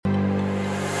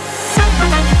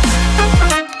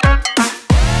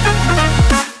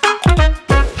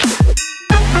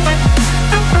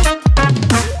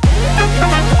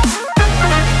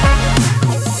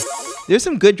there's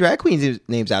some good drag queens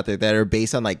names out there that are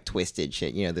based on like twisted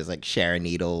shit. You know, there's like Sharon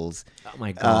Needles. Oh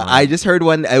my god! I just heard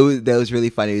one that was really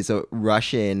funny. It was a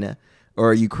Russian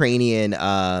or Ukrainian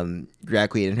drag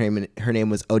queen, and her name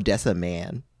was Odessa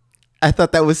Man. I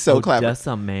thought that was so clever.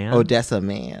 Odessa Man. Odessa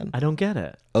Man. I don't get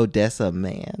it. Odessa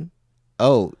Man.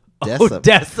 Odessa.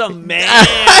 Odessa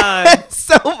Man.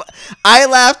 So I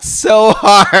laughed so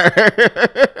hard.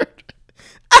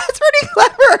 That's pretty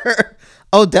clever.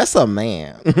 Odessa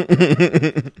Man.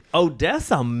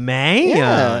 Odessa Man.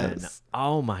 Yes.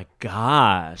 Oh my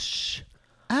gosh.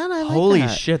 And I like Holy that.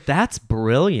 shit, that's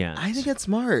brilliant. I think that's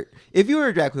smart. If you were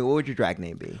a drag queen, what would your drag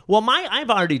name be? Well, I've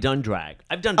already done drag.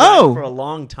 I've done drag for a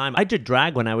long time. I did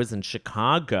drag when I was in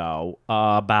Chicago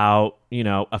about,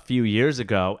 a few years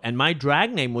ago, and my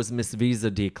drag name was Miss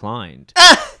Visa Declined.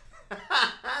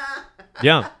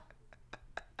 Yeah.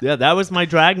 Yeah, that was my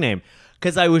drag name.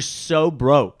 Because I was so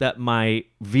broke that my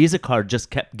Visa card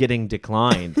just kept getting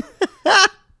declined.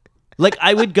 Like,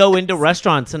 I would go into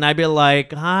restaurants and I'd be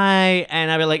like, hi. And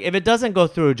I'd be like, if it doesn't go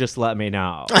through, just let me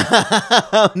know.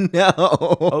 Oh, no.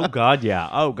 Oh, God, yeah.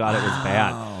 Oh, God, it was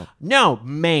bad. No,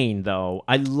 Maine, though.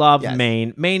 I love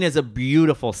Maine. Maine is a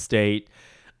beautiful state.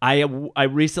 I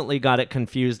recently got it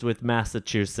confused with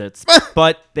Massachusetts,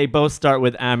 but they both start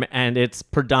with M, and it's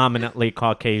predominantly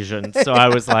Caucasian. So I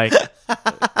was like,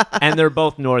 and they're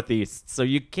both Northeast, so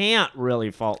you can't really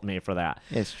fault me for that.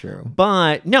 It's true.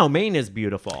 But no, Maine is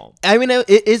beautiful. I mean, it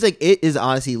is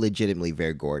honestly legitimately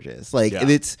very gorgeous. Like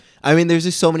there's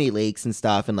just so many lakes and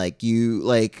stuff, and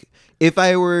if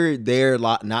I were there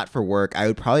not for work, I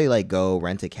would probably go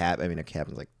rent a cab. I mean, a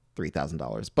cabin's like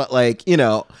 $3,000, but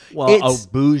a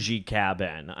bougie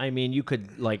cabin. I mean, you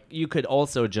could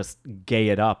also just gay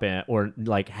it up or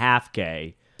half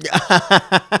gay. Do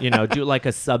like a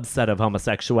subset of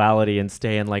homosexuality and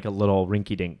stay in like a little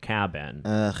rinky-dink cabin.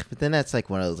 But then that's like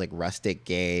one of those rustic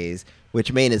gays,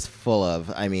 which Maine is full of.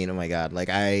 I mean, oh my god,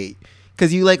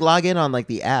 because you log in on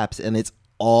the apps and it's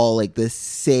all the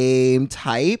same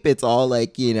type. It's all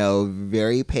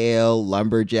very pale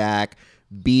lumberjack.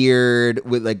 Beard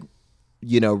with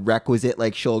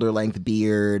requisite shoulder length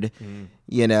beard.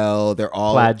 They're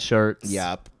all plaid shirts.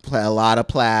 Yep, a lot of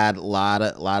plaid, a lot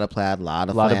of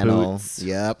flannel. Of boots.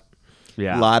 Yep.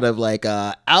 Yeah. A lot of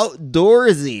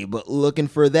outdoorsy, but looking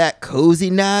for that cozy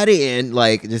night in,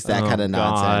 just that kind of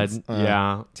nonsense.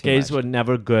 Yeah. Gays were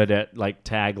never good at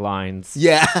taglines.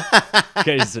 Yeah.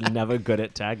 Gays are never good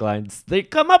at taglines. They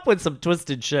come up with some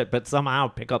twisted shit, but somehow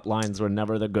pickup lines were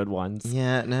never the good ones.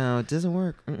 Yeah, no, it doesn't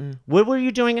work. What were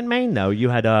you doing in Maine, though? You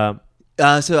had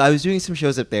so I was doing some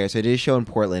shows up there. So I did a show in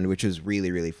Portland, which was really,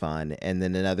 really fun. And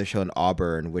then another show in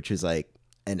Auburn, which was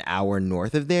an hour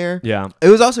north of there. Yeah. It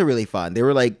was also really fun. They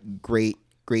were great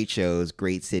shows,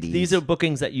 great cities. These are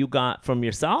bookings that you got from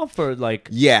yourself or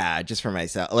Yeah, just for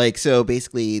myself. So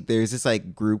basically there's this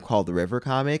group called the River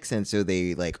Comics, and so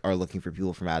they are looking for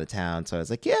people from out of town. So I was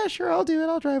like, yeah, sure, I'll do it.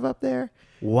 I'll drive up there.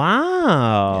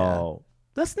 Wow. Yeah.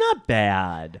 That's not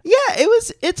bad. Yeah,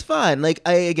 it's fun.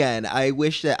 I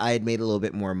wish that I had made a little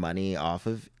bit more money off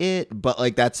of it, but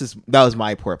that was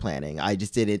my poor planning. I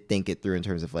just didn't think it through in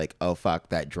terms of oh fuck,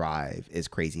 that drive is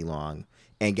crazy long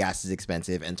and gas is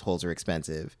expensive and tolls are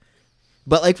expensive.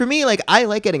 But for me, I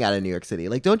like getting out of New York City.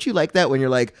 Don't you like that when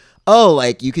you're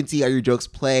you can see all your jokes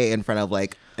play in front of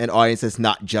an audience that's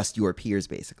not just your peers,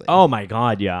 basically. Oh my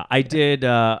God, yeah. I did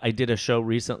a show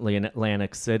recently in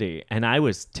Atlantic City, and I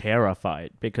was terrified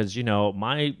because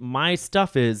my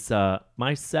stuff is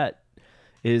my set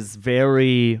is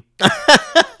very.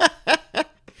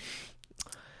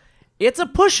 It's a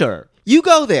pusher. You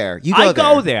go there. I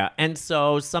go there. And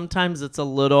so sometimes it's a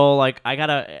little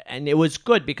and it was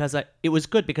good because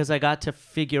I got to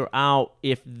figure out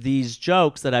if these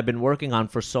jokes that I've been working on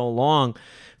for so long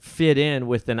fit in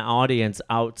with an audience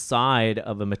outside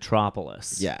of a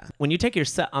metropolis. Yeah. When you take your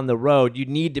set on the road, you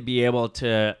need to be able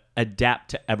to adapt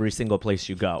to every single place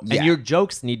you go. Yeah. And your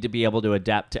jokes need to be able to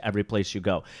adapt to every place you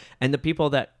go. And the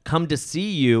people that come to see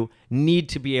you need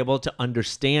to be able to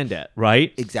understand it,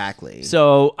 right? Exactly.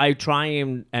 So I try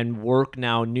and work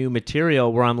now new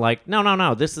material where I'm like, no,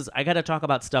 I got to talk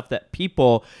about stuff that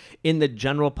people in the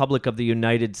general public of the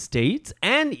United States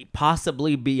and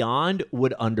possibly beyond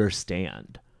would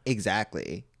understand.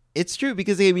 Exactly. It's true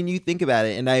because, you think about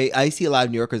it, and I see a lot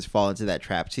of New Yorkers fall into that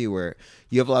trap too, where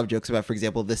you have a lot of jokes about, for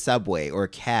example, the subway or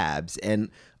cabs,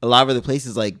 and a lot of other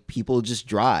places, people just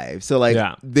drive. So,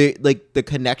 the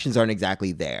connections aren't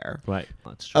exactly there. Right.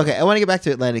 That's true. Okay, I want to get back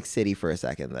to Atlantic City for a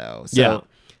second, though. So,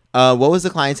 what was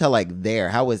the clientele like there?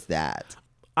 How was that?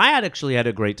 I had actually had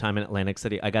a great time in Atlantic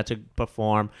City. I got to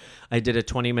perform. I did a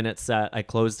 20-minute set. I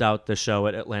closed out the show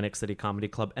at Atlantic City Comedy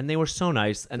Club, and they were so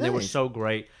nice, and they were so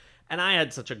great, and I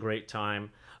had such a great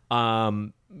time.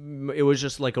 It was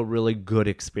just like a really good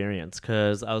experience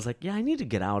because I was like, yeah, I need to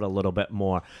get out a little bit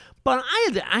more. But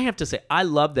I have to say, I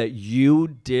love that you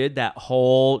did that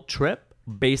whole trip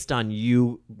based on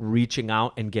you reaching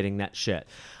out and getting that shit.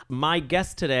 My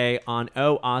guest today on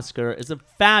Oh Oscar is a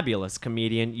fabulous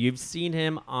comedian. You've seen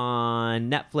him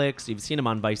on Netflix. You've seen him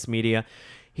on Vice Media.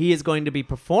 He is going to be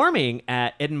performing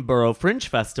at Edinburgh Fringe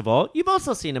Festival. You've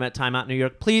also seen him at Time Out New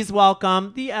York. Please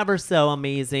welcome the ever so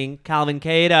amazing Calvin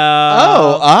Cato.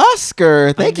 Oh,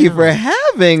 Oscar. Thank you for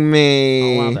having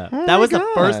me. I love it. That was the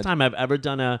first time I've ever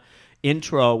done a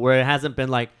intro where it hasn't been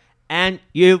like, and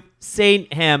you've seen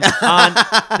him on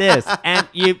this, and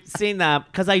you've seen that,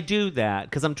 because I do that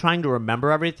because I'm trying to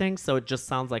remember everything, so it just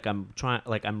sounds like I'm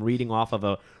reading off of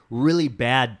a really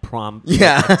bad prompt,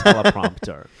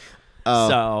 teleprompter.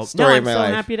 I'm so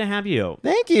happy to have you.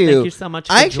 Thank you. Thank you so much.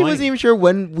 I actually wasn't even sure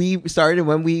when we started,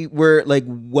 when we were like,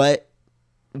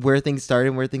 where things started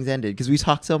and where things ended, because we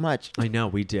talked so much. I know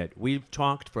we did. We've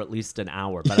talked for at least an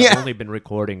hour, but I've only been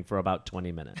recording for about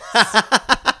 20 minutes.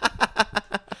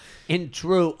 In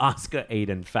true Oscar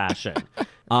Aiden fashion.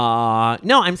 No,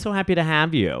 I'm so happy to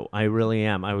have you. I really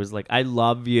am. I was like, I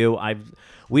love you.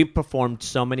 We've performed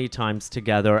so many times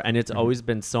together, and it's always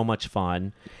been so much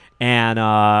fun.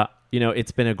 And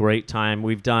it's been a great time.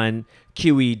 We've done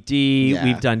QED,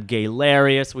 we've done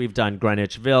Gaylarious, we've done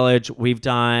Greenwich Village, we've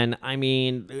done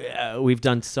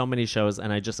so many shows,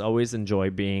 and I just always enjoy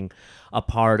being a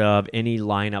part of any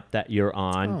lineup that you're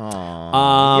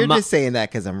on. You're just saying that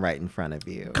because I'm right in front of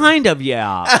you. Kind of,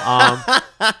 yeah.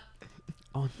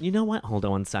 Oh, you know what? Hold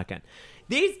on 1 second.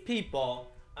 These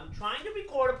people, I'm trying to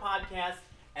record a podcast,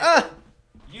 and they're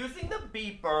using the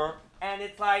beeper, and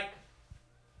it's like,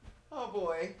 oh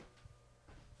boy.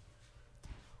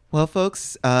 Well,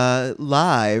 folks,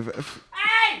 live.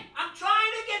 Hey, I'm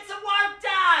trying to get some work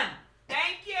done.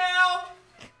 Thank you.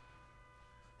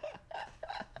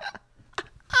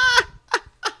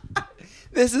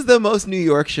 This is the most New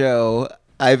York show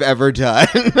I've ever done.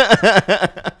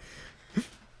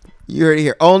 You heard it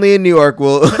here. Only in New York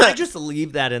will. Can I just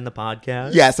leave that in the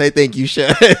podcast? Yes, I think you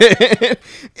should.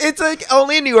 It's like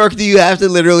only in New York do you have to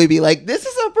literally be like, this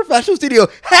is a professional studio.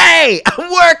 Hey,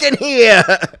 I'm working here.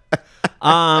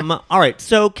 All right.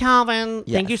 So, Calvin,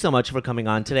 thank you so much for coming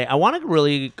on today. I want to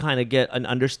really kind of get an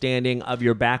understanding of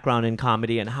your background in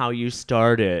comedy and how you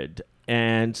started.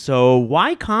 And so,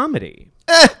 why comedy?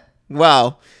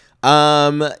 Well,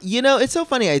 it's so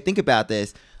funny. I think about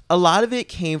this. A lot of it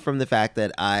came from the fact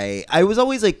that I was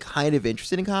always like kind of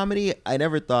interested in comedy. I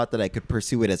never thought that I could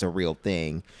pursue it as a real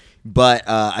thing. But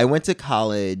I went to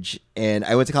college, and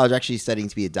I went to college actually studying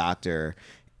to be a doctor.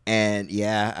 And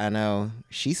yeah, I know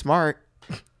she's smart.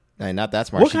 Not that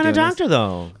smart. What kind of doctor,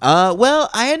 though? Well,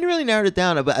 I hadn't really narrowed it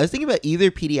down, but I was thinking about either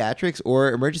pediatrics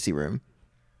or emergency room.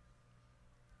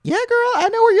 Yeah, girl, I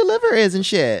know where your liver is and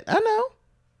shit. I know.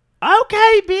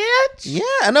 Okay, bitch. Yeah,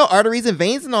 I know arteries and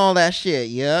veins and all that shit.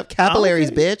 Yep, capillaries,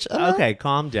 bitch. Okay,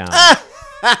 calm down.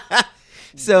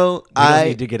 So we don't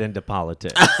need to get into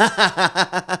politics.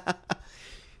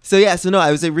 So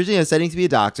I was originally studying to be a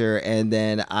doctor, and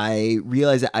then I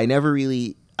realized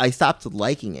that I stopped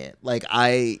liking it. Like,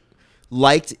 I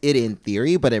liked it in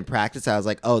theory, but in practice I was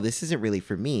like, oh, this isn't really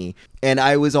for me. And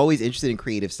I was always interested in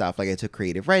creative stuff. Like, I took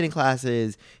creative writing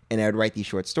classes, and I would write these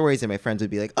short stories, and my friends would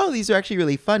be like, oh, these are actually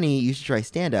really funny, you should try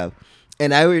stand-up.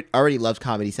 And I already loved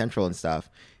Comedy Central and stuff.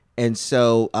 And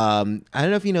so I don't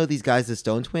know if you know these guys, the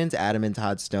Stone Twins, Adam and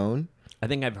Todd Stone. I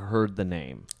think I've heard the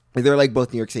name. They're like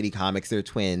both New York City comics. They're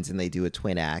twins, and they do a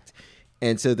twin act.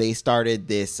 And so they started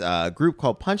this group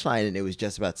called Punchline, and it was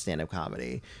just about stand-up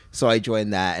comedy. So I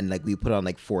joined that, and like we put on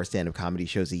like 4 stand-up comedy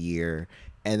shows a year.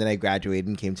 And then I graduated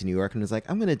and came to New York and was like,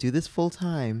 I'm going to do this full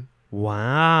time.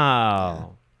 Wow. Yeah.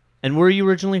 And where are you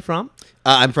originally from?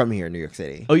 I'm from here, New York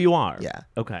City. Oh, you are? Yeah.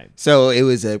 Okay. So it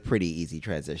was a pretty easy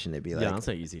transition to be like. Yeah, that's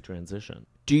an easy transition.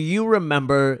 Do you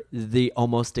remember the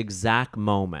almost exact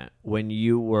moment when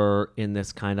you were in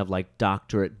this kind of like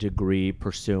doctorate degree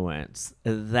pursuance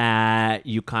that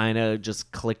you kind of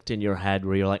just clicked in your head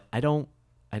where you're like, I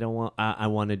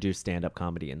want to do stand-up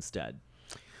comedy instead?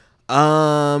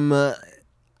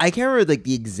 I can't remember like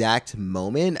the exact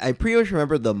moment. I pretty much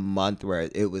remember the month where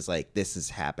it was like, this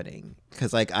is happening.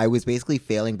 Because like I was basically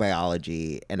failing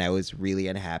biology, and I was really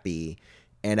unhappy.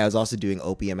 And I was also doing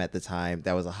opium at the time.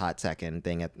 That was a hot second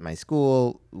thing at my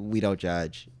school. We don't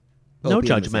judge. No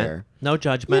judgment. No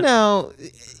judgment. You know,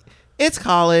 it's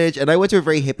college. And I went to a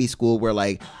very hippie school where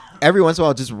like every once in a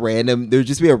while, there'd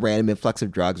just be a random influx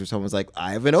of drugs where someone's like,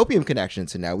 I have an opium connection,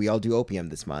 so now we all do opium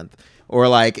this month. Or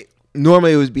like,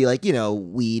 normally it would be like,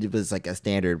 weed was like a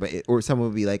standard, or someone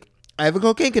would be like, I have a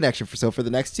cocaine connection for the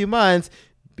next 2 months,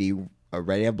 be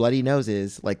ready to have bloody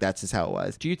noses. Like, that's just how it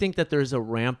was. Do you think that there's a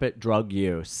rampant drug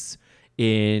use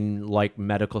in like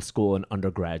medical school and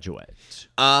undergraduate?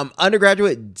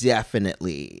 Undergraduate,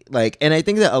 definitely. Like, and I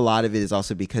think that a lot of it is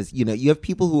also because, you have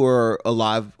people a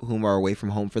lot of whom are away from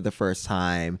home for the first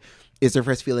time. It's their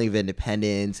first feeling of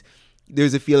independence.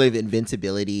 There's a feeling of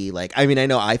invincibility. Like, I mean, I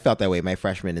know I felt that way my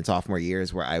freshman and sophomore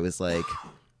years where I was like,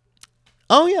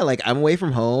 oh yeah, like I'm away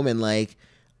from home. And like,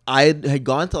 I had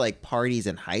gone to like parties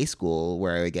in high school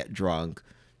where I would get drunk.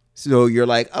 So you're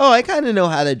like, oh, I kind of know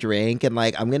how to drink, and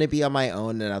like I'm going to be on my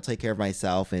own and I'll take care of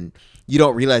myself. And you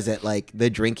don't realize that like the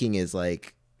drinking is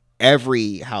like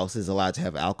every house is allowed to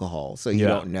have alcohol. So you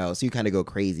don't know. So you kind of go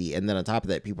crazy. And then on top of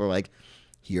that, people are like,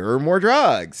 here are more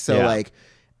drugs. So like,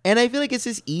 and I feel like it's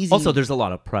just easy. Also, there's a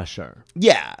lot of pressure.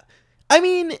 Yeah. I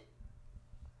mean,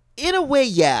 in a way,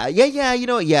 yeah. You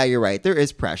know what? Yeah, you're right. There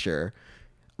is pressure.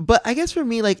 But I guess for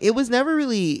me, like, it was never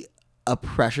really a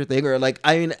pressure thing, or like,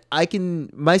 I mean,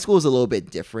 my school is a little bit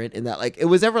different in that, like, it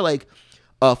was never like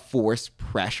a forced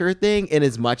pressure thing in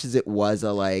as much as it was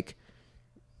a like,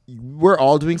 we're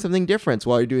all doing something different. So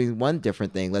while you're doing one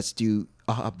different thing, let's do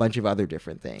a bunch of other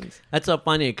different things. That's so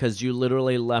funny because you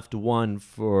literally left one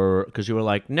because you were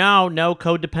like, no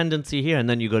codependency here. And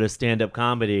then you go to stand-up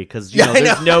comedy because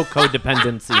there's no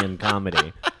codependency in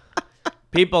comedy.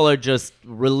 People are just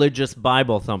religious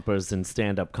Bible thumpers in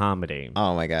stand-up comedy.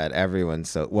 Oh my God. Everyone's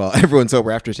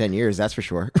sober after 10 years. That's for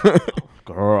sure.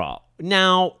 Girl.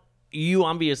 Now, you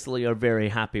obviously are very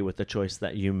happy with the choice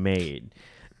that you made.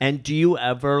 And do you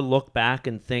ever look back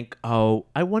and think, oh,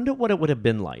 I wonder what it would have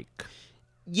been like?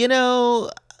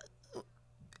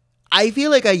 I feel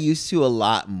like I used to a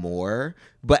lot more,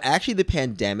 but actually the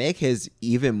pandemic has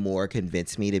even more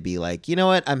convinced me to be like, you know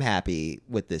what? I'm happy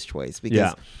with this choice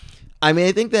because I mean,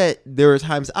 I think that there were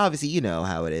times, obviously, you know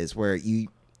how it is, where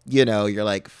you're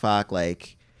like, fuck,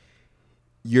 like,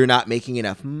 you're not making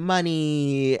enough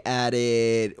money at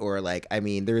it, or like, I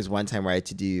mean, there was one time where I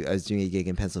was doing a gig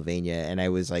in Pennsylvania, and I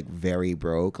was like very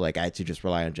broke, like I had to just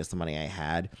rely on just the money I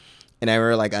had, and I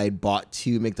remember like I bought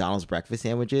 2 McDonald's breakfast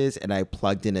sandwiches, and I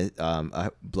plugged in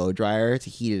a blow dryer to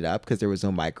heat it up because there was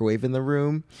no microwave in the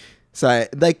room. So I,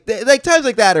 like times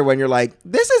like that are when you're like,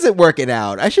 this isn't working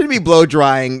out. I shouldn't be blow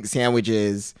drying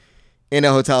sandwiches in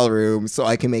a hotel room so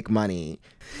I can make money.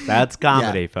 That's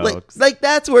comedy, folks. Like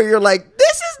that's where you're like,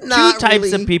 this is not 2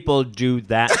 types of people do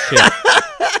that shit.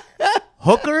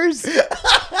 Hookers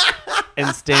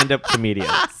and stand-up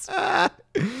comedians.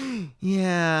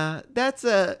 Yeah,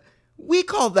 we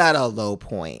call that a low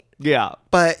point. Yeah.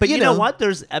 But you know what?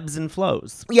 There's ebbs and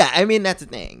flows. Yeah, I mean, that's the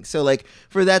thing. So, like,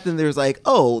 for that, then there's like,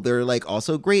 oh, there are like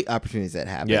also great opportunities that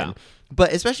happen. Yeah.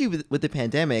 But especially with the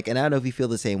pandemic, and I don't know if you feel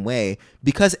the same way,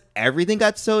 because everything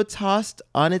got so tossed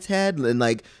on its head, and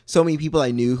like so many people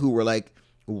I knew who were like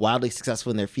wildly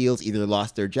successful in their fields either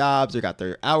lost their jobs or got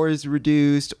their hours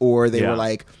reduced, or they were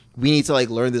like, we need to like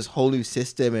learn this whole new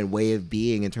system and way of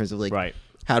being in terms of like,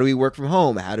 how do we work from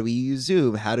home? How do we use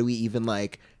Zoom? How do we even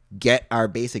like get our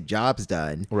basic jobs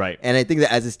done? Right. And I think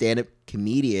that as a stand-up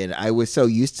comedian, I was so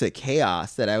used to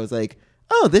chaos that I was like,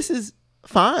 oh, this is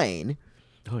fine.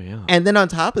 Oh, yeah. And then on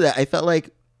top of that, I felt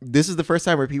like this is the first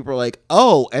time where people were like,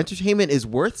 oh, entertainment is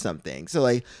worth something. So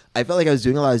like, I felt like I was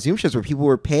doing a lot of Zoom shows where people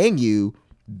were paying you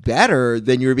better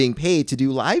than you were being paid to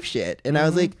do live shit. And I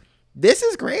was like, this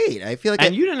is great. I feel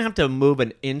like you didn't have to move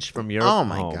an inch from your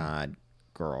home. Oh my God.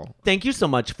 Girl. Thank you so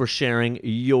much for sharing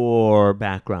your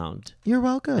background. You're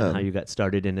welcome. And how you got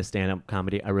started into stand-up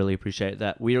comedy. I really appreciate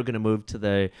that. We are going to move to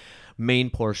the main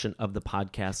portion of the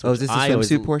podcast. Oh, is this the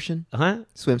swimsuit portion? Huh?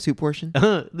 Swimsuit portion?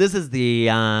 This is the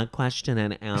question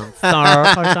and answer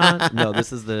portion. No,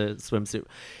 this is the swimsuit.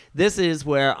 This is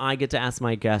where I get to ask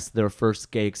my guests their first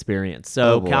gay experience.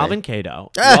 So, Calvin Cato,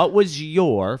 what was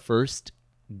your first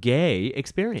gay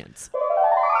experience?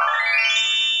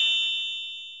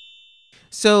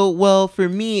 So, well, for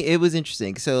me, it was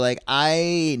interesting. So, like,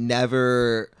 I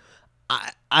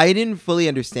didn't fully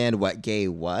understand what gay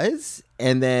was.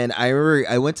 And then I remember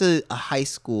I went to a high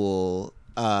school.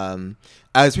 I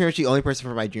was pretty much the only person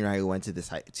from my junior high who went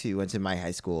to my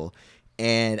high school.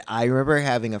 And I remember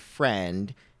having a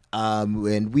friend,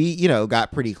 and we,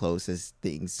 got pretty close as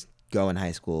things go in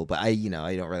high school. But I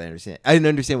don't really understand. I didn't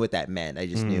understand what that meant. I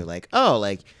just knew, like, oh,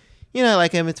 like, I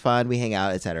like him. It's fun. We hang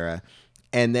out, etc.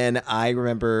 And then I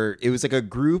remember it was like a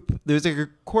group. There was like a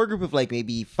core group of like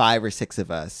maybe 5 or 6 of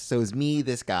us. So it was me,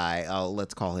 this guy.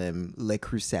 Let's call him Le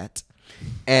Crusette.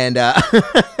 And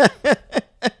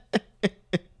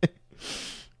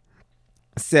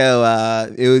so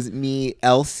it was me,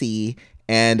 Elsie,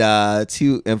 and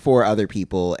four other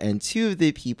people, and two of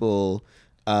the people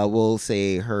will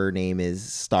say her name is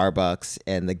Starbucks,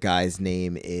 and the guy's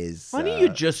name is. Why don't you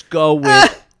just go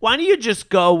with? Why don't you just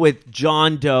go with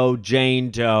John Doe,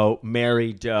 Jane Doe,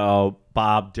 Mary Doe,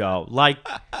 Bob Doe? Like,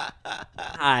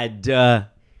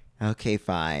 Okay,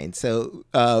 fine. So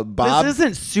Bob. This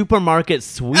isn't Supermarket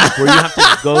Sweep where you have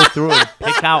to go through and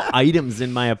pick out items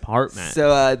in my apartment.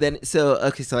 So so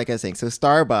like I was saying, so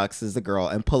Starbucks is the girl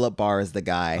and Pull Up Bar is the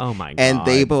guy. Oh my God. And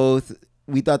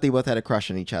we thought they both had a crush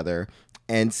on each other.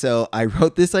 And so I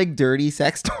wrote this like dirty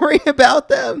sex story about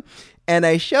them, and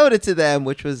I showed it to them,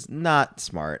 which was not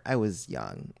smart. I was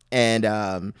young,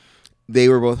 and they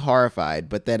were both horrified.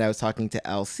 But then I was talking to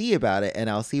LC about it, and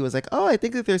LC was like, "Oh, I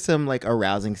think that there's some like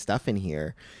arousing stuff in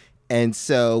here." And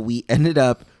so we ended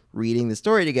up reading the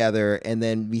story together, and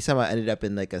then we somehow ended up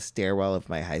in like a stairwell of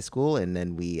my high school, and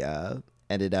then we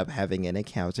ended up having an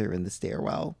encounter in the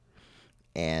stairwell,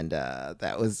 and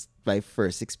that was my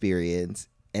first experience.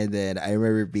 And then I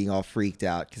remember being all freaked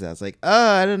out because I was like, "Oh,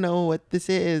 I don't know what this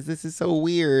is. This is so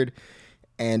weird."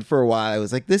 And for a while, I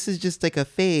was like, "This is just like a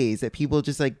phase that people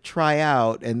just like try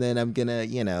out, and then I'm gonna,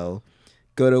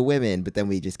 go to women." But then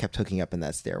we just kept hooking up in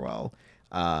that stairwell.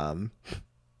 I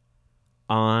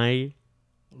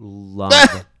love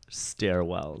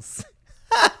stairwells.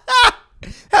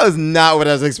 That was not what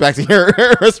I was expecting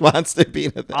her response to be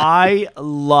to that. I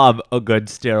love a good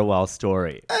stairwell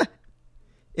story.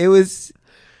 It was.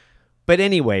 But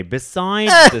anyway,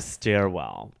 besides the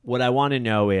stairwell, what I want to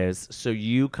know is, so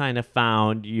you kind of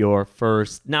found your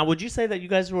first. Now, would you say that you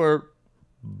guys were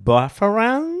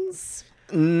boyfriends?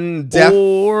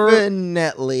 Definitely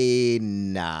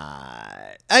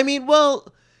not. I mean,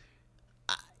 well,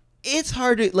 it's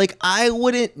hard to like. I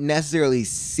wouldn't necessarily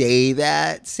say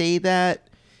that.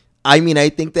 I mean, I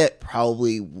think that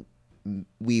probably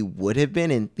we would have been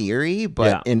in theory,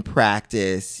 but in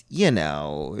practice,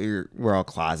 we're all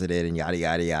closeted and yada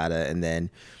yada yada, and then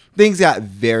things got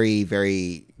very,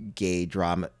 very gay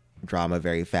drama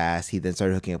very fast. He then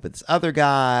started hooking up with this other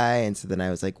guy, and so then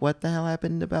I was like, "What the hell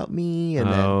happened about me?"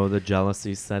 And then the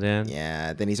jealousy set in.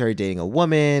 Yeah, then he started dating a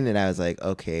woman, and I was like,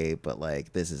 "Okay, but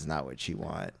like this is not what you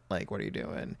want. Like, what are you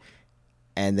doing?"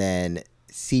 And then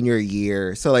senior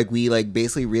year, so like we like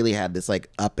basically really had this like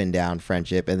up and down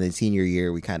friendship, and then senior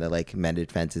year we kind of like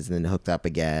mended fences and then hooked up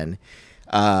again.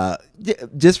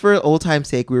 Just for old time's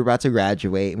sake, we were about to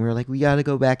graduate, and we were like, we got to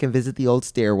go back and visit the old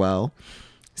stairwell.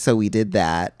 So we did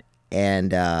that,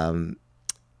 and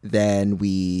then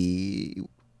we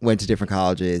went to different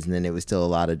colleges, and then it was still a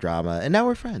lot of drama, and now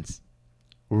we're friends.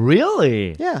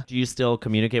 Really? Yeah. Do you still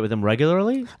communicate with him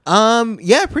regularly?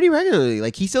 Yeah, pretty regularly.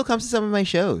 Like he still comes to some of my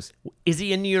shows. Is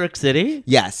he in New York City?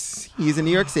 Yes, he's in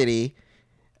New York City.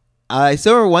 I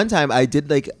saw one time I did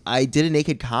a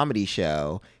naked comedy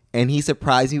show, and he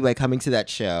surprised me by coming to that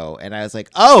show, and I was like,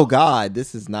 "Oh God,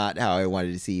 this is not how I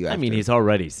wanted to see you." I mean, he's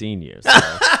already seen you, so.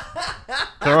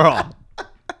 Girl.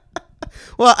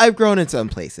 Well, I've grown in some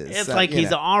places. It's so, like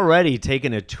he's already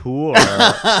taken a tour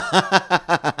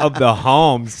of the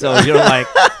home. So you're like,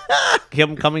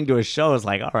 him coming to a show is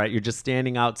like, all right, you're just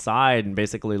standing outside and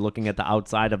basically looking at the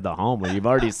outside of the home where you've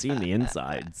already seen the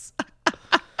insides.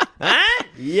 Huh?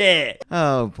 Yeah.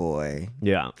 Oh, boy.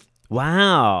 Yeah.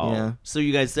 Wow. Yeah. So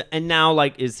you guys, and now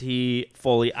like, is he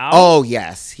fully out? Oh,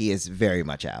 yes. He is very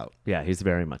much out. Yeah, he's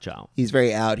very much out. He's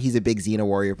very out. He's a big Xena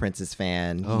Warrior Princess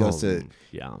fan. He goes to...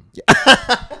 Yeah.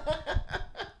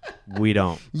 We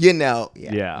don't. Yeah.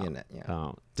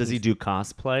 Oh. Does he do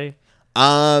cosplay?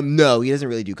 No, he doesn't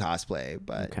really do cosplay,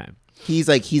 but okay. He's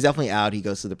definitely out. He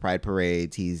goes to the pride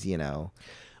parades. He's,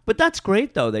 But that's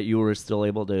great though that you were still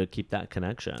able to keep that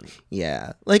connection.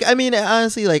 Yeah. Like, I mean,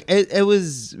 honestly, like it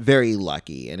was very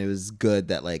lucky, and it was good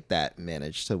that like that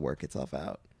managed to work itself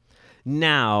out.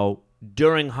 Now,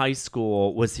 during high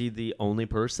school, was he the only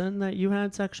person that you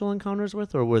had sexual encounters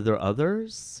with, or were there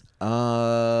others?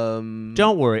 Don't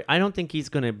worry. I don't think he's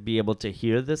going to be able to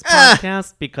hear this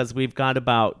podcast because we've got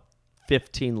about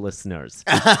 15 listeners.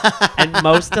 And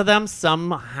most of them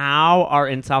somehow are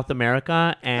in South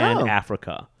America and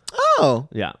Africa. Oh.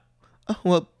 Yeah. Oh,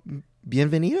 well,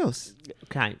 bienvenidos.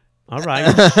 Okay. All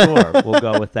right. Sure. We'll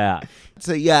go with that.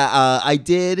 So, yeah, I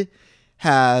did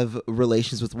have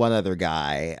relations with one other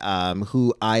guy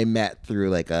who I met through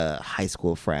like a high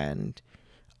school friend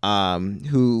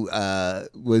who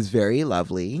was very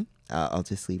lovely. I'll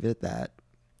just leave it at that.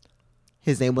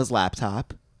 His name was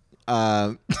Laptop.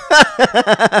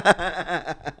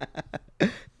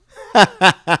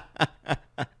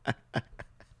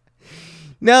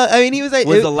 No, I mean he was like,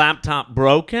 Was the laptop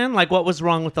broken? Like, what was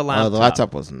wrong with the laptop? Oh, the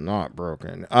laptop was not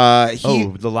broken.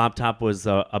 The laptop was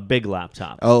a big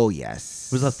laptop. Oh yes,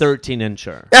 It was a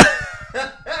 13-incher.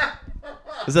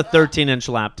 It was a 13-inch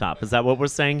laptop. Is that what we're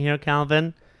saying here,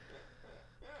 Calvin?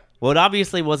 Well, it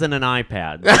obviously wasn't an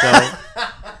iPad. So,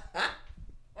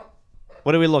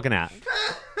 what are we looking at?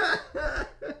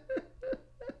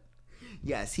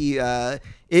 Yes, he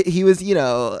was, he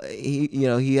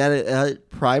had a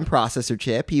prime processor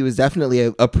chip. He was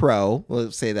definitely a pro.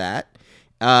 We'll say that.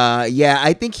 Yeah,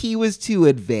 I think he was too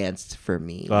advanced for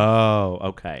me. Oh,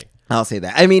 okay. I'll say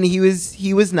that. I mean, he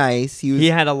was nice. He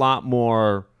had a lot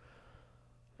more.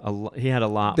 He had a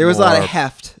lot. There was more, a lot of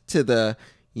heft to the,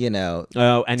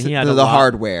 Oh, and he had the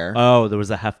hardware. Oh, there was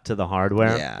a heft to the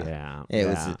hardware. Yeah. It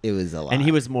was a lot. And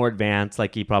he was more advanced.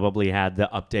 Like he probably had the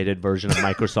updated version of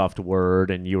Microsoft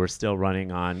Word, and you were still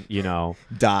running on,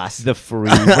 DOS, the free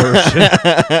version,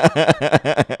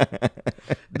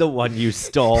 the one you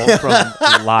stole from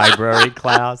library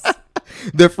class.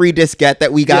 The free diskette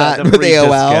that we got with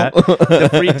AOL. The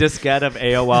free diskette of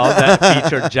AOL that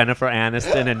featured Jennifer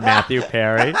Aniston and Matthew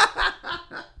Perry.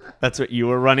 That's what you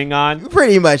were running on?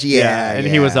 Pretty much, yeah. And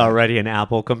he was already an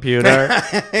Apple computer.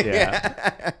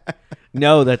 Yeah.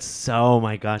 No, oh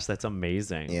my gosh, that's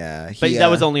amazing. Yeah. But that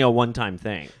was only a one-time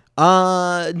thing.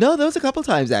 No, there was a couple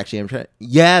times actually.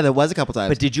 Yeah, there was a couple times.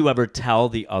 But did you ever tell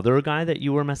the other guy that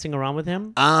you were messing around with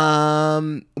him?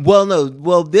 Well, no.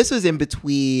 Well, this was in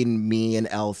between me and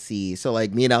LC. So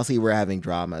like me and LC were having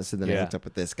drama. So then I hooked up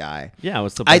with this guy. Yeah, it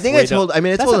was the best I think way I told. I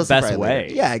mean, I that's told the best way.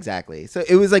 Later. Yeah, exactly. So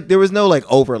it was like there was no like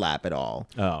overlap at all.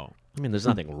 Oh, I mean, there's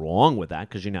nothing wrong with that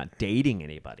because you're not dating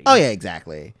anybody. Oh yeah,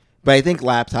 exactly. But I think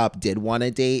Laptop did want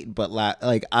to date, but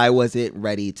like I wasn't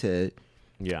ready to.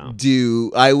 Yeah. He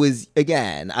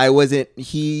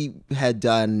had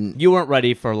done. You weren't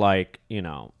ready for like,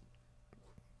 Yeah.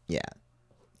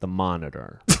 The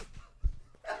monitor.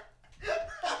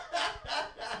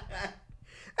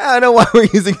 I don't know why we're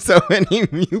using so many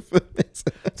euphemisms.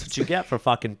 That's what you get for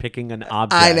fucking picking an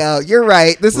object. I know. You're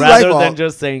right. This is rather my fault. than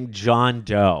just saying John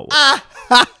Doe.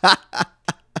 I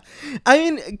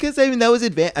mean, that was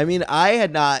advanced. I mean, I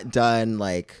had not done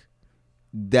like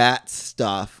that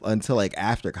stuff until like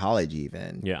after college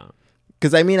even. Yeah.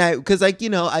 Because I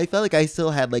felt like I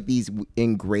still had like these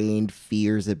ingrained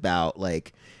fears about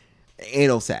like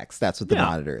anal sex. That's what the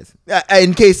monitor is.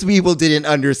 In case people didn't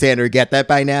understand or get that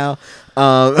by now.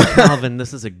 Calvin,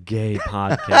 this is a gay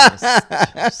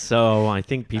podcast. So I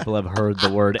think people have heard the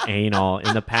word anal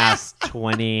in the past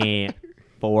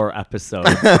 24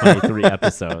 episodes, 23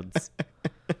 episodes.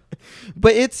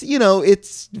 But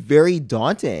it's very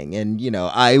daunting. And,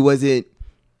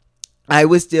 I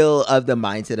was still of the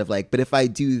mindset of like, but if I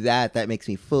do that, that makes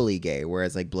me fully gay.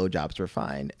 Whereas like blowjobs were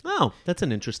fine. Oh, that's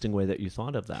an interesting way that you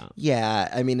thought of that. Yeah.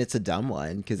 I mean, it's a dumb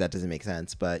one because that doesn't make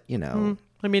sense. But,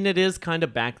 I mean, it is kind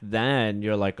of back then.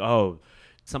 You're like, oh,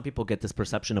 some people get this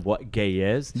perception of what gay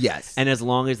is. Yes. And as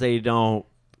long as they don't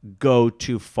go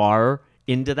too far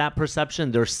into that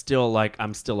perception, they're still like,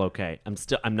 I'm still okay.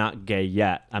 I'm not gay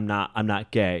yet. I'm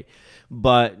not gay.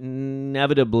 But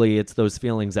inevitably it's those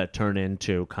feelings that turn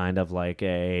into kind of like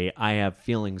I have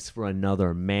feelings for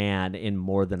another man in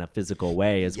more than a physical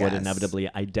way is what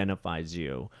inevitably identifies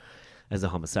you as a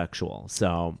homosexual.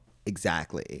 So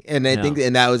exactly. And I think,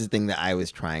 and that was the thing that I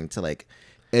was trying to like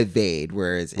evade,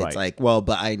 whereas it's like, well,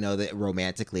 but I know that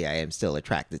romantically I am still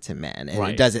attracted to men, and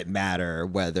it doesn't matter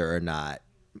whether or not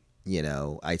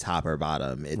I top or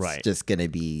bottom. It's just gonna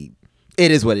be, it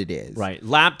is what it is. Right.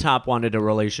 Laptop wanted a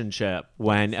relationship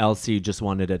when LC just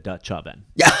wanted a Dutch oven.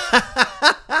 Yeah.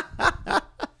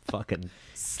 Fucking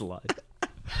slut.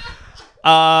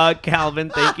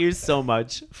 Calvin, thank you so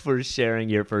much for sharing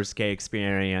your first gay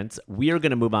experience. We are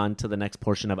going to move on to the next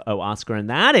portion of Oh Oscar, and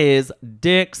that is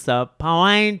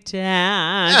Disappointed,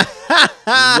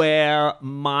 where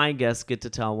my guests get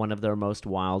to tell one of their most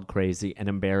wild, crazy, and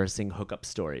embarrassing hookup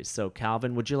stories. So,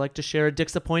 Calvin, would you like to share a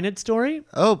Disappointed story?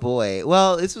 Oh, boy.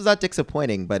 Well, this was not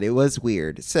disappointing, but it was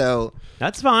weird. So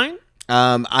that's fine.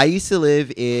 I used to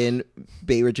live in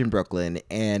Bay Ridge in Brooklyn,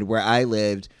 and where I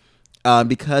lived,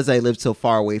 because I lived so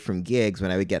far away from gigs,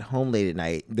 when I would get home late at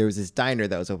night, there was this diner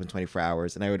that was open 24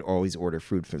 hours, and I would always order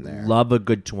food from there. Love a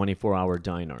good 24-hour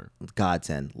diner.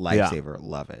 Godsend. Lifesaver. Yeah.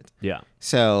 Love it. Yeah.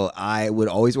 So I would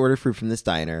always order food from this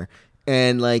diner,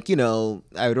 and I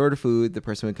would order food, the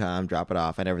person would come, drop it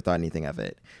off. I never thought anything of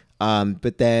it.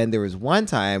 But then there was one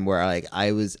time where I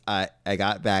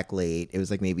got back late. It was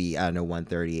maybe,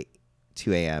 1:30,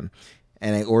 2 a.m.,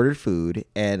 and I ordered food,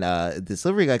 and this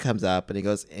delivery guy comes up, and he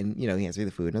goes, and he hands me the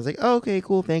food, and I was like, oh, okay,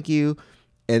 cool, thank you.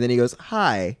 And then he goes,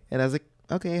 hi, and I was like,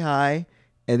 okay, hi.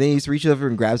 And then he just reaches over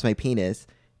and grabs my penis.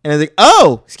 And I was like,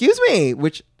 oh, excuse me,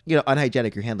 which,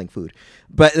 unhygienic, you're handling food.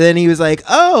 But then he was like,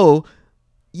 oh,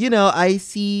 I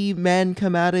see men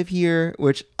come out of here,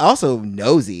 which also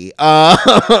nosy.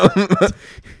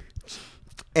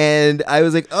 And I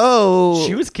was like, oh.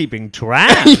 She was keeping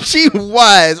track. She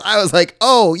was. I was like,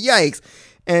 oh, yikes.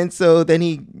 And so then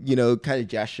he, kind of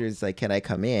gestures like, can I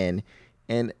come in?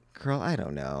 And girl, I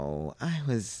don't know. I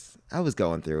was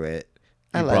going through it.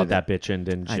 You brought that bitch in,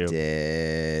 didn't you? I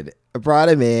did. I brought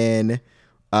him in.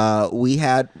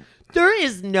 There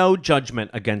is no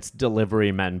judgment against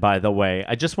delivery men, by the way.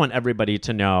 I just want everybody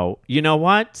to know. You know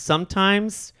what?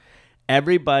 Sometimes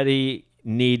everybody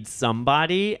needs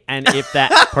somebody, and if that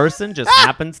person just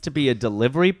happens to be a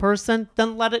delivery person,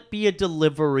 then let it be a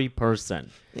delivery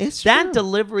person. It's that true.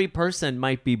 Delivery person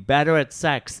might be better at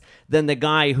sex than the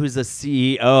guy who's a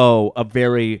CEO of a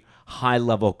very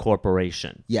high-level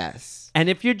corporation. Yes. And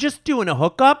if you're just doing a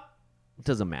hookup, it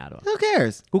doesn't matter. Who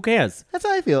cares? Who cares? That's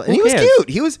how I feel. And he was cute.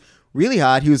 He was really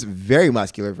hot. He was very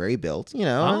muscular, very built,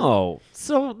 Oh,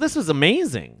 so this was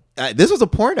amazing. This was a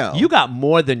porno. You got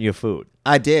more than your food.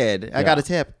 I did. I got a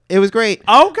tip. It was great.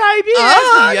 Okay,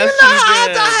 yes,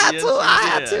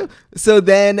 I had to. So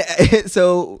then,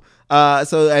 so I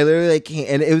literally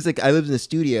and it was like I lived in the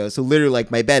studio, so literally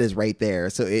like my bed is right there,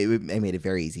 so I made it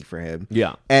very easy for him.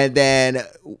 Yeah. And then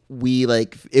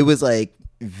it was like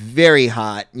very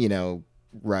hot,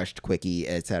 rushed, quickie,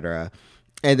 etc.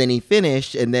 And then he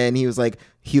finished, and then he was like,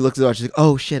 he looks at the watch, he's like,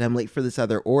 oh shit, I'm late for this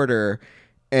other order.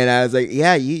 And I was like,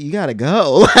 yeah, you gotta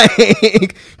go.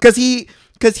 Like, cause he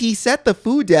set the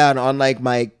food down on like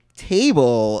my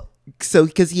table. So,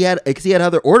 cause he had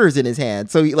other orders in his hand.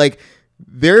 So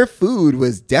their food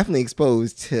was definitely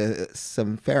exposed to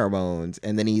some pheromones.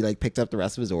 And then he picked up the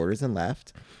rest of his orders and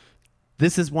left.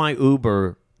 This is why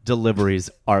Uber deliveries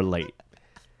are late.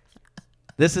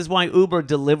 Just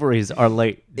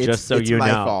so you know.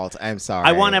 It's my fault. I'm sorry.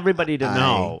 I want everybody to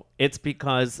know it's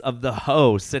because of the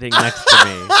hoe sitting next to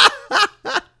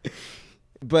me.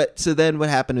 But so then what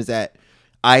happened was that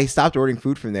I stopped ordering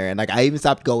food from there, and I even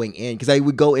stopped going in because I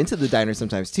would go into the diner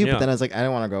sometimes too. Yeah. But then I was like, I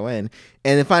don't want to go in,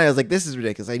 and then finally I was like, this is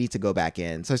ridiculous. I need to go back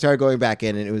in. So I started going back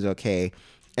in, and it was okay.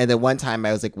 And then one time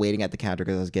I was waiting at the counter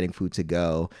because I was getting food to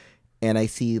go, and I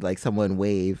see someone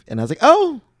wave, and I was like,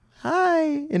 oh.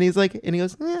 Hi. And he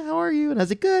goes, how are you? And I was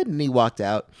like, good. And he walked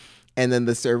out. And then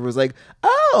the server was like,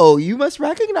 oh, you must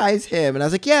recognize him. And I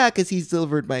was like, yeah, because he's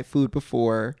delivered my food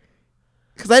before.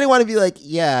 Because I didn't want to be like,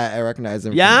 yeah, I recognize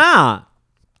him. Yeah.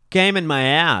 Came in my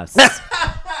ass.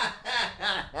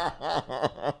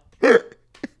 Huh?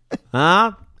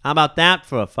 How about that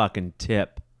for a fucking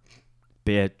tip,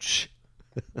 bitch?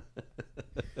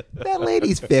 That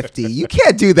lady's 50. You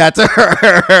can't do that to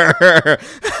her.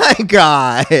 My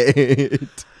God.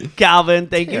 Calvin,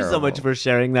 thank you so much for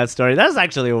sharing that story. That's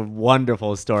actually a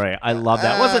wonderful story. I love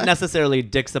that. It wasn't necessarily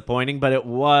disappointing, but it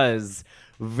was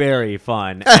very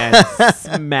fun and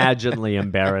smagginly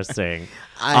embarrassing.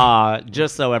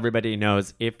 Just so everybody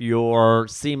knows, if your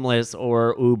Seamless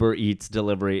or Uber Eats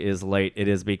delivery is late, it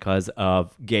is because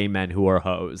of gay men who are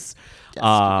hoes.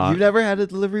 You've never had a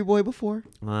delivery boy before?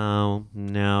 Oh,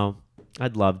 no.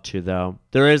 I'd love to, though.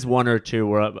 There is one or two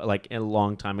where, a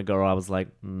long time ago, where I was like,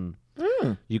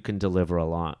 you can deliver a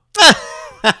lot.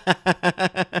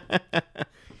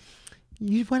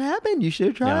 What happened? You should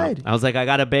have tried. Yeah. I was like, I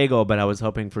got a bagel, but I was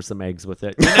hoping for some eggs with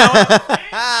it. You know what I'm saying?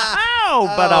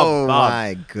 Oh,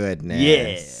 my goodness.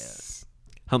 Yes.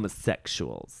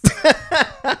 Homosexuals.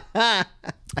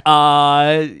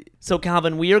 So,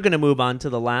 Calvin, we are going to move on to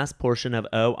the last portion of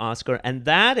Oh, Oscar, and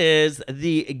that is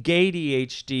the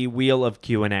GayDHD Wheel of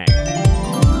Q&A.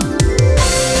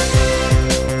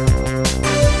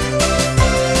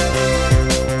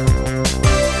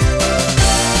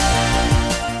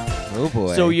 Oh,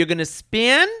 boy. So you're going to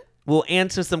spin, we'll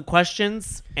answer some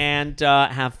questions, and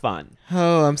have fun.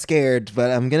 Oh, I'm scared, but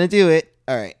I'm going to do it.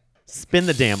 All right. Spin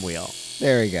the damn wheel.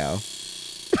 There we go.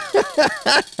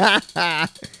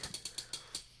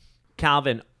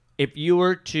 Calvin, if you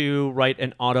were to write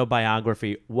an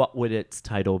autobiography, what would its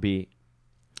title be?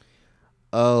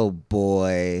 Oh,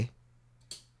 boy.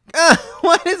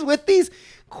 What is with these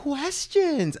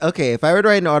questions? Okay, if I were to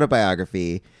write an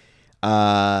autobiography,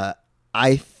 I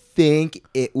think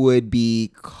it would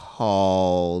be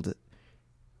called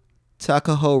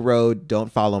Tuckahoe Road,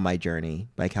 Don't Follow My Journey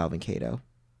by Calvin Cato.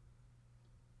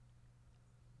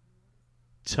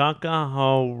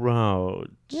 Tuckahoe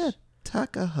Road. Yeah,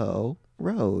 Tuckahoe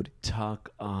Road.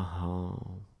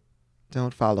 Tuckahoe.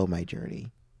 Don't follow my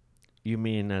journey. You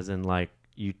mean as in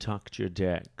you tucked your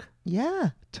dick?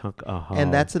 Yeah. Tuck a hoe.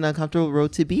 And that's an uncomfortable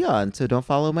road to be on, so don't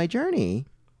follow my journey.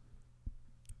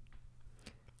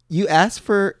 You asked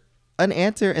for an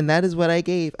answer, and that is what I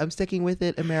gave. I'm sticking with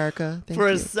it, America. Thank For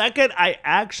you. a second, I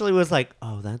actually was like,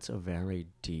 oh, that's a very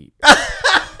deep,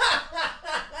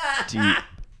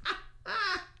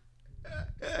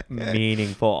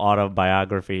 meaningful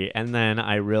autobiography. And then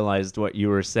I realized what you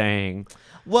were saying.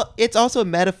 Well, it's also a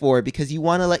metaphor because you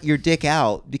want to let your dick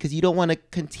out because you don't want to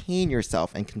contain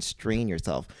yourself and constrain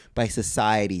yourself by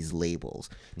society's labels.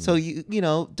 So you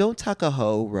know, don't tuck a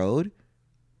hoe, road.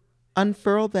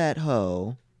 Unfurl that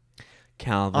hoe,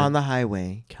 Calvin. on the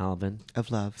highway, Calvin.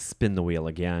 Of love. Spin the wheel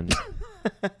again.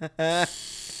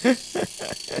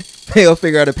 They'll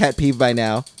figure out a pet peeve by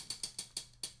now.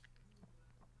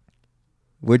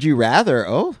 Would you rather?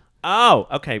 Oh,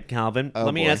 okay, Calvin. Oh,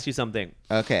 let me boy. ask you something.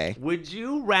 Okay. Would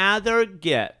you rather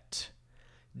get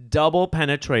double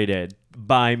penetrated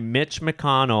by Mitch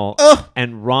McConnell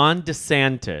and Ron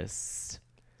DeSantis,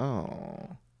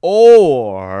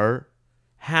 or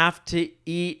have to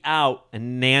eat out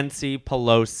Nancy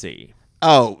Pelosi?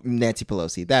 Oh, Nancy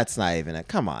Pelosi. That's not even a...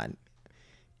 Come on.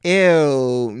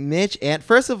 Ew, Mitch. And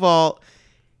first of all,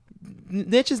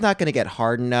 Mitch is not going to get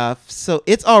hard enough, so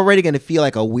it's already going to feel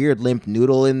like a weird limp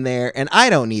noodle in there, and I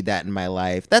don't need that in my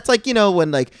life. That's like, you know,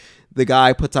 when like the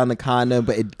guy puts on the condom,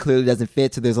 but it clearly doesn't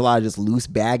fit, so there's a lot of just loose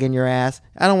bag in your ass.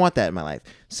 I don't want that in my life.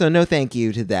 So no thank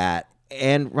you to that.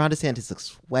 And Ron DeSantis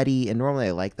looks sweaty, and normally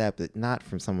I like that, but not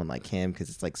from someone like him because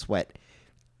it's like sweat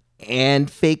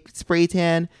and fake spray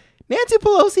tan. Nancy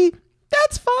Pelosi,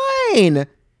 that's fine.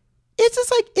 It's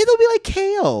just like, it'll be like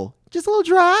kale, just a little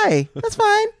dry. That's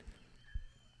fine.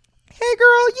 Hey,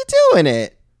 girl, you doing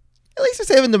it. At least you're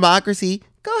saving democracy.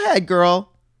 Go ahead,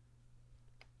 girl.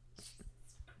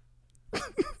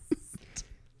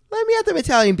 Let me at them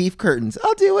Italian beef curtains.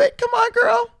 I'll do it. Come on,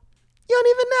 girl. You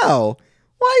don't even know.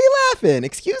 Why are you laughing?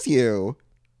 Excuse you.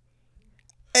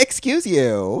 Excuse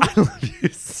you. I love you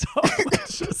so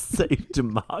much. Just save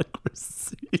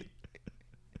democracy.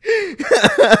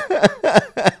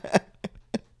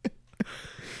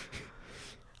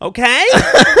 Okay?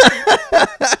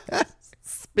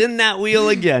 Spin that wheel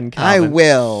again, Calvin. I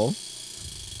will.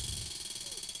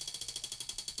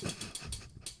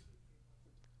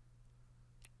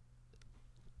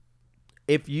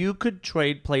 If you could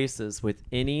trade places with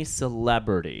any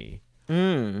celebrity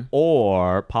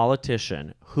or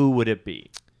politician, who would it be?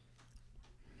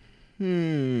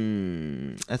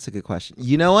 That's a good question.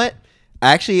 You know what?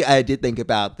 Actually, I did think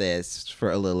about this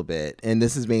for a little bit, and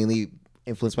this is mainly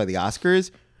influenced by the Oscars.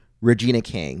 Regina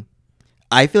King.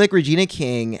 I feel like Regina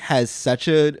King has such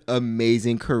an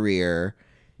amazing career.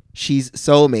 She's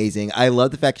so amazing. I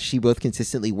love the fact that she both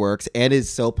consistently works and is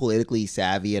so politically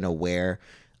savvy and aware.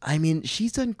 I mean,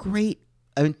 she's done great.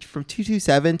 I mean, from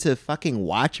 227 to fucking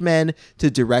Watchmen to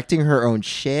directing her own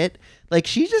shit. Like,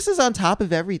 she just is on top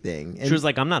of everything. And She was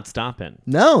like, I'm not stopping.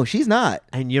 no, she's not.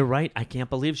 And you're right. I can't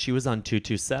believe she was on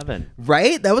 227.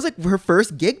 Right? That was like her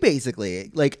first gig,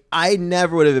 basically. Like, I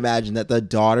never would have imagined that the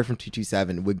daughter from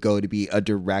 227 would go to be a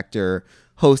director,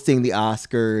 hosting the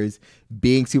Oscars,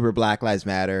 being super Black Lives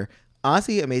Matter.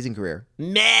 Honestly, amazing career.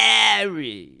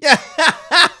 Mary.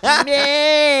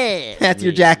 Mary. That's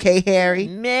your Jack K. Harry.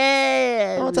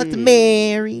 Mary. I want to talk to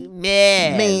Mary.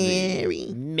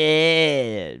 Mary.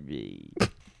 Mary.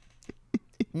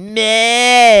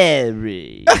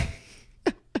 Mary.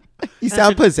 You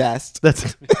sound possessed.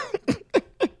 That's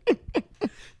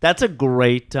a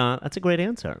great answer. That's a great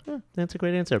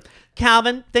answer.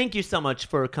 Calvin, thank you so much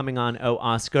for coming on Oh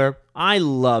Oscar. I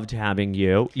loved having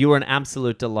you. You were an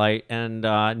absolute delight and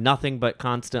nothing but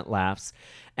constant laughs.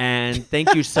 And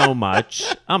thank you so much.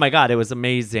 Oh my God, it was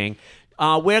amazing.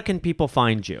 Where can people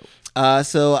find you?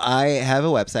 So I have a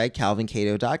website,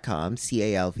 calvincato.com,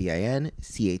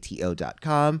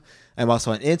 CalvinCato.com. I'm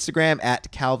also on Instagram at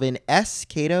Calvin S.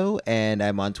 Cato, and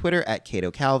I'm on Twitter at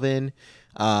Cato Calvin.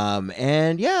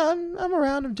 And yeah, I'm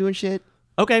around. I'm doing shit.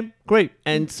 Okay, great.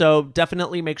 And so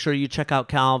definitely make sure you check out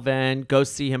Calvin. Go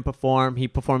see him perform. He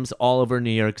performs all over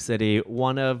New York City.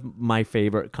 One of my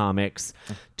favorite comics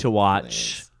to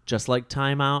watch, just like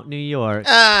Time Out New York.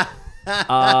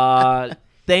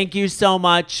 Thank you so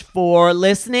much for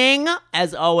listening.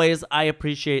 As always, I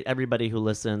appreciate everybody who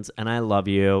listens, and I love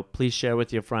you. Please share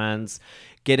with your friends.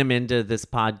 Get them into this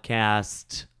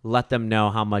podcast. Let them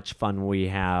know how much fun we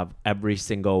have every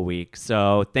single week.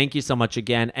 So thank you so much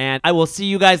again, and I will see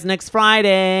you guys next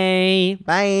Friday.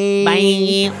 Bye.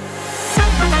 Bye.